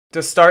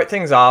To start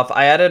things off,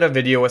 I added a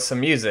video with some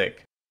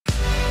music.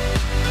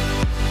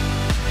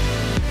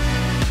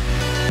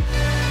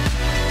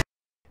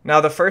 Now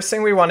the first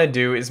thing we want to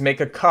do is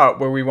make a cut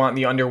where we want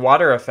the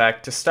underwater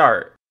effect to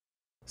start.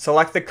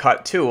 Select the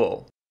Cut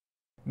tool.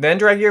 Then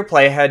drag your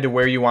playhead to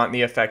where you want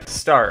the effect to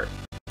start.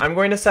 I'm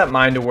going to set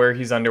mine to where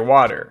he's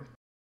underwater.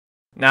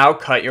 Now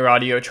cut your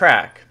audio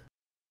track.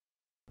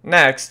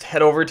 Next,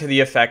 head over to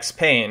the Effects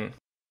pane.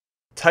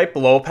 Type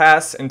Low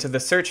Pass into the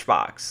search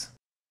box.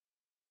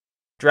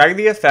 Drag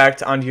the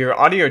effect onto your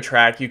audio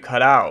track you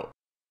cut out.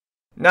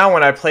 Now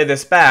when I play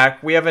this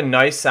back, we have a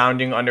nice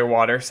sounding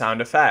underwater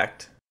sound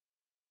effect.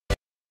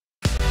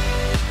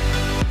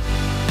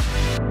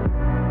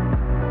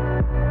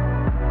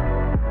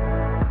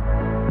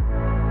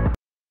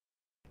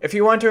 If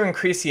you want to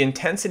increase the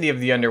intensity of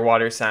the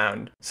underwater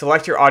sound,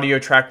 select your audio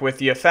track with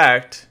the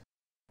effect,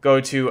 go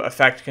to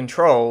Effect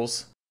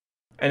Controls,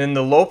 and in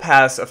the Low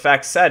Pass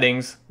Effect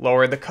settings,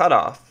 lower the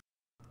cutoff.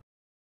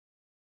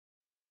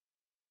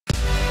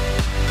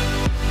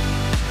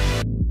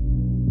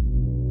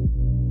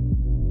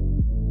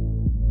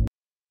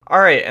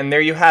 Alright, and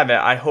there you have it.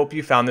 I hope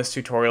you found this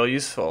tutorial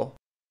useful.